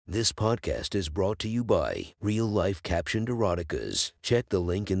This podcast is brought to you by Real Life Captioned Eroticas. Check the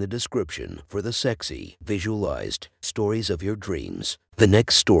link in the description for the sexy, visualized stories of your dreams. The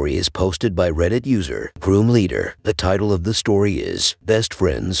next story is posted by Reddit user Groom Leader. The title of the story is Best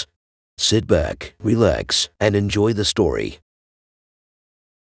Friends. Sit back, relax, and enjoy the story.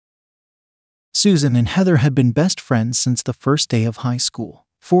 Susan and Heather had been best friends since the first day of high school.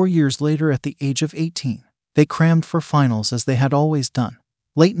 4 years later, at the age of 18, they crammed for finals as they had always done.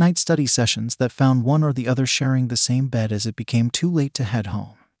 Late-night study sessions that found one or the other sharing the same bed as it became too late to head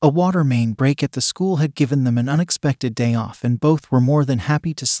home. A water main break at the school had given them an unexpected day off, and both were more than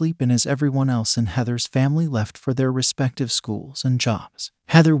happy to sleep in as everyone else in Heather's family left for their respective schools and jobs.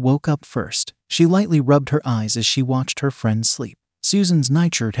 Heather woke up first. She lightly rubbed her eyes as she watched her friend sleep. Susan's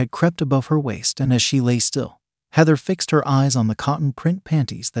nightshirt had crept above her waist, and as she lay still, Heather fixed her eyes on the cotton print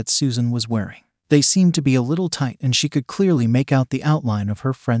panties that Susan was wearing. They seemed to be a little tight, and she could clearly make out the outline of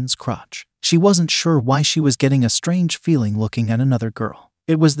her friend's crotch. She wasn't sure why she was getting a strange feeling looking at another girl.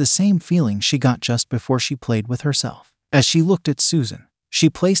 It was the same feeling she got just before she played with herself. As she looked at Susan, she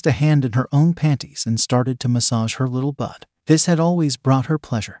placed a hand in her own panties and started to massage her little butt. This had always brought her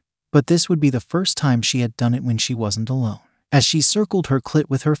pleasure, but this would be the first time she had done it when she wasn't alone. As she circled her clit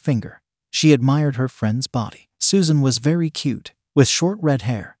with her finger, she admired her friend's body. Susan was very cute, with short red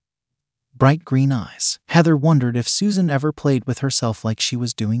hair, bright green eyes. Heather wondered if Susan ever played with herself like she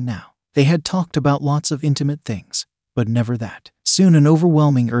was doing now. They had talked about lots of intimate things, but never that. Soon an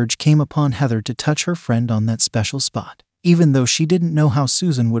overwhelming urge came upon Heather to touch her friend on that special spot. Even though she didn't know how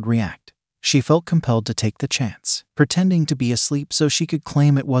Susan would react, she felt compelled to take the chance. Pretending to be asleep so she could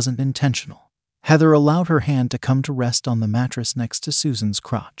claim it wasn't intentional, Heather allowed her hand to come to rest on the mattress next to Susan's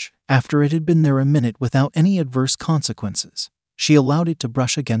crotch. After it had been there a minute without any adverse consequences, she allowed it to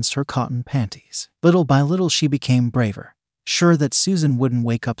brush against her cotton panties. Little by little she became braver, sure that Susan wouldn't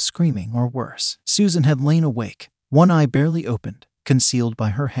wake up screaming or worse. Susan had lain awake, one eye barely opened, concealed by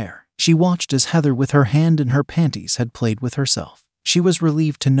her hair. She watched as Heather, with her hand in her panties, had played with herself. She was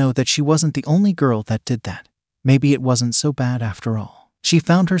relieved to know that she wasn't the only girl that did that. Maybe it wasn't so bad after all. She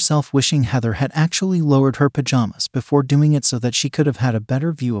found herself wishing Heather had actually lowered her pajamas before doing it so that she could have had a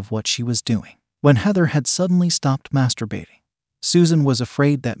better view of what she was doing. When Heather had suddenly stopped masturbating, Susan was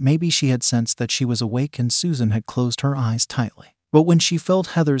afraid that maybe she had sensed that she was awake and Susan had closed her eyes tightly. But when she felt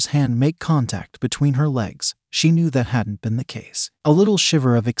Heather's hand make contact between her legs, she knew that hadn't been the case. A little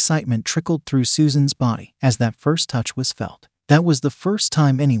shiver of excitement trickled through Susan's body as that first touch was felt. That was the first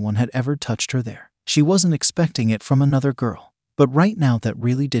time anyone had ever touched her there. She wasn't expecting it from another girl, but right now that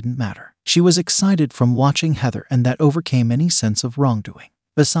really didn't matter. She was excited from watching Heather, and that overcame any sense of wrongdoing.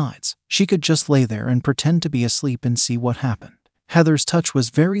 Besides, she could just lay there and pretend to be asleep and see what happened. Heather's touch was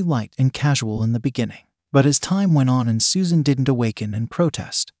very light and casual in the beginning, but as time went on and Susan didn't awaken and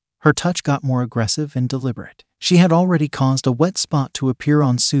protest, her touch got more aggressive and deliberate. She had already caused a wet spot to appear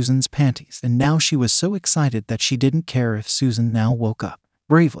on Susan's panties, and now she was so excited that she didn't care if Susan now woke up.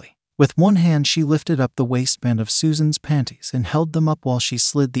 Bravely, with one hand she lifted up the waistband of Susan's panties and held them up while she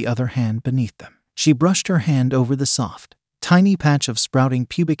slid the other hand beneath them. She brushed her hand over the soft, tiny patch of sprouting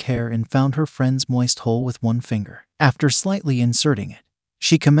pubic hair and found her friend's moist hole with one finger. After slightly inserting it,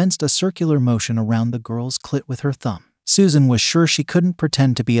 she commenced a circular motion around the girl's clit with her thumb. Susan was sure she couldn't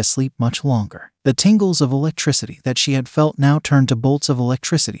pretend to be asleep much longer. The tingles of electricity that she had felt now turned to bolts of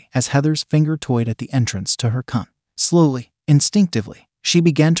electricity as Heather's finger toyed at the entrance to her cunt. Slowly, instinctively, she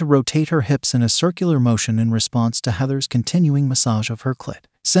began to rotate her hips in a circular motion in response to Heather's continuing massage of her clit.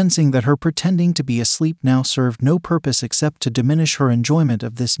 Sensing that her pretending to be asleep now served no purpose except to diminish her enjoyment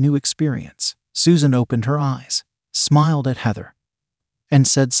of this new experience, Susan opened her eyes, smiled at Heather, and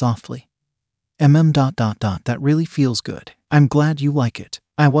said softly, That really feels good. I'm glad you like it.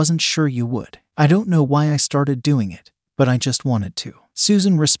 I wasn't sure you would. I don't know why I started doing it, but I just wanted to.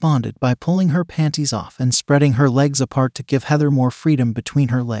 Susan responded by pulling her panties off and spreading her legs apart to give Heather more freedom between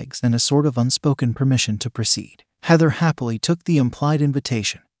her legs and a sort of unspoken permission to proceed. Heather happily took the implied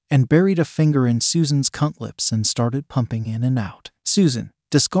invitation and buried a finger in Susan's cunt lips and started pumping in and out. Susan,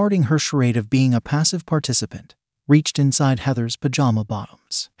 discarding her charade of being a passive participant, reached inside Heather's pajama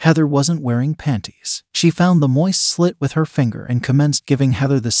bottoms. Heather wasn't wearing panties. She found the moist slit with her finger and commenced giving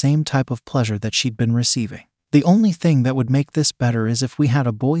Heather the same type of pleasure that she'd been receiving. The only thing that would make this better is if we had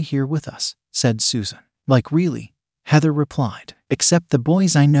a boy here with us, said Susan. Like really? Heather replied. Except the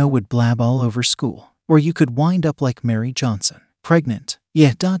boys I know would blab all over school. Or you could wind up like Mary Johnson. Pregnant.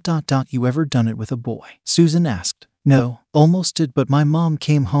 Yeah. You ever done it with a boy? Susan asked. No, almost did, but my mom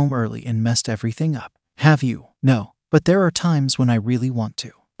came home early and messed everything up. Have you? No, but there are times when I really want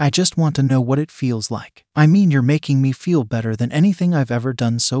to. I just want to know what it feels like. I mean, you're making me feel better than anything I've ever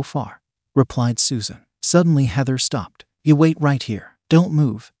done so far, replied Susan. Suddenly Heather stopped. You wait right here. Don't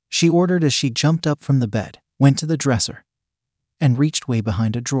move, she ordered as she jumped up from the bed, went to the dresser, and reached way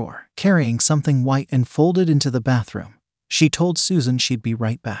behind a drawer, carrying something white and folded into the bathroom. She told Susan she'd be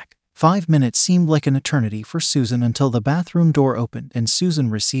right back. 5 minutes seemed like an eternity for Susan until the bathroom door opened and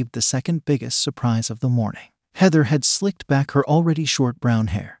Susan received the second biggest surprise of the morning. Heather had slicked back her already short brown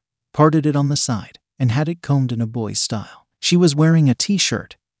hair, parted it on the side, and had it combed in a boy's style. She was wearing a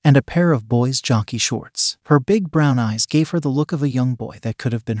t-shirt and a pair of boys' jockey shorts. Her big brown eyes gave her the look of a young boy that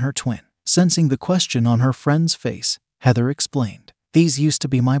could have been her twin. Sensing the question on her friend's face, Heather explained, "These used to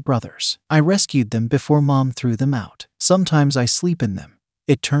be my brothers. I rescued them before Mom threw them out. Sometimes I sleep in them.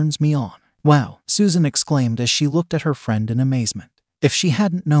 It turns me on." "Wow," Susan exclaimed as she looked at her friend in amazement. If she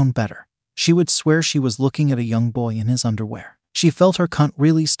hadn't known better, she would swear she was looking at a young boy in his underwear. She felt her cunt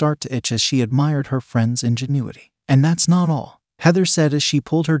really start to itch as she admired her friend's ingenuity. "And that's not all," Heather said as she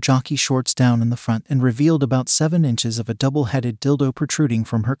pulled her jockey shorts down in the front and revealed about 7 inches of a double-headed dildo protruding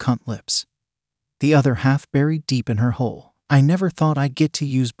from her cunt lips, the other half buried deep in her hole. "I never thought I'd get to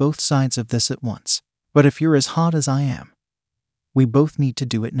use both sides of this at once. But if you're as hot as I am, we both need to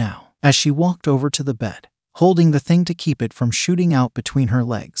do it now." As she walked over to the bed, holding the thing to keep it from shooting out between her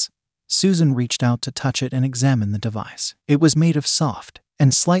legs, Susan reached out to touch it and examine the device. It was made of soft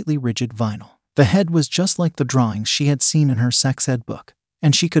and slightly rigid vinyl. The head was just like the drawings she had seen in her sex ed book,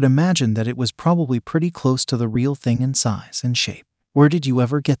 and she could imagine that it was probably pretty close to the real thing in size and shape. "Where did you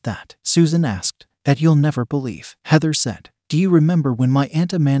ever get that?" Susan asked. "That you'll never believe," Heather said. "Do you remember when my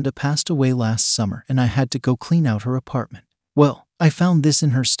Aunt Amanda passed away last summer and I had to go clean out her apartment? Well, I found this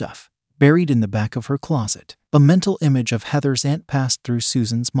in her stuff, buried in the back of her closet." A mental image of Heather's aunt passed through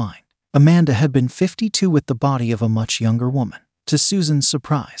Susan's mind. Amanda had been 52 with the body of a much younger woman. To Susan's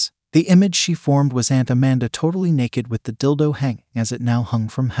surprise, the image she formed was Aunt Amanda totally naked with the dildo hanging as it now hung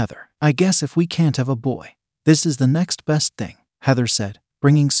from Heather. "I guess if we can't have a boy, this is the next best thing," Heather said,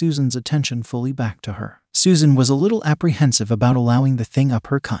 bringing Susan's attention fully back to her. Susan was a little apprehensive about allowing the thing up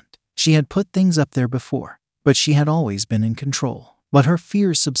her cunt. She had put things up there before, but she had always been in control. But her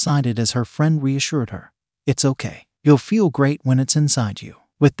fears subsided as her friend reassured her. "It's okay. You'll feel great when it's inside you."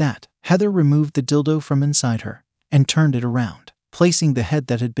 With that, Heather removed the dildo from inside her and turned it around, placing the head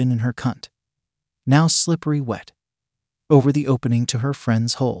that had been in her cunt, now slippery wet, over the opening to her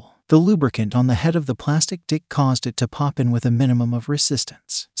friend's hole. The lubricant on the head of the plastic dick caused it to pop in with a minimum of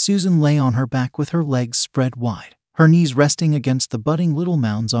resistance. Susan lay on her back with her legs spread wide, her knees resting against the budding little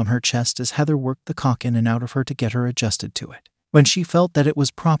mounds on her chest as Heather worked the cock in and out of her to get her adjusted to it. When she felt that it was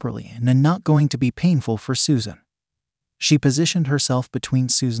properly in and not going to be painful for Susan, she positioned herself between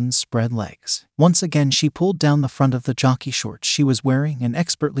Susan's spread legs. Once again, she pulled down the front of the jockey shorts she was wearing and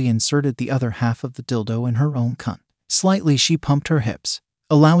expertly inserted the other half of the dildo in her own cunt. Slightly, she pumped her hips,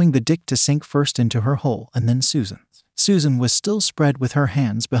 allowing the dick to sink first into her hole and then Susan's. Susan was still spread with her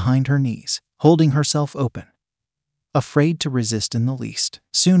hands behind her knees, holding herself open, afraid to resist in the least.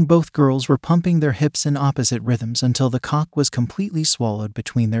 Soon both girls were pumping their hips in opposite rhythms until the cock was completely swallowed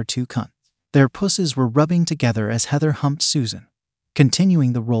between their two cunts. Their pusses were rubbing together as Heather humped Susan,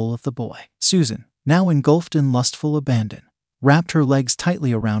 continuing the role of the boy. Susan, now engulfed in lustful abandon, wrapped her legs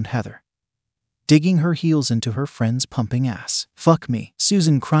tightly around Heather, digging her heels into her friend's pumping ass. "Fuck me,"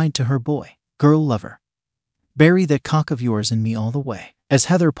 Susan cried to her boy. "Girl lover, bury that cock of yours in me all the way."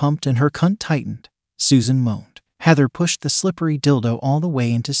 As Heather pumped and her cunt tightened, Susan moaned. Heather pushed the slippery dildo all the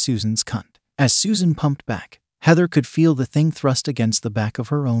way into Susan's cunt. As Susan pumped back, Heather could feel the thing thrust against the back of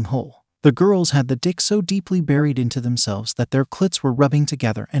her own hole. The girls had the dick so deeply buried into themselves that their clits were rubbing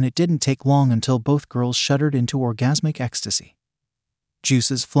together, and it didn't take long until both girls shuddered into orgasmic ecstasy,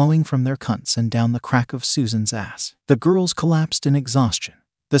 juices flowing from their cunts and down the crack of Susan's ass. The girls collapsed in exhaustion,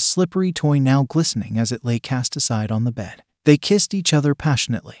 the slippery toy now glistening as it lay cast aside on the bed. They kissed each other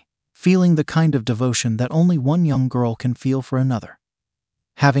passionately, feeling the kind of devotion that only one young girl can feel for another,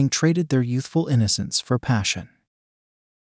 having traded their youthful innocence for passion.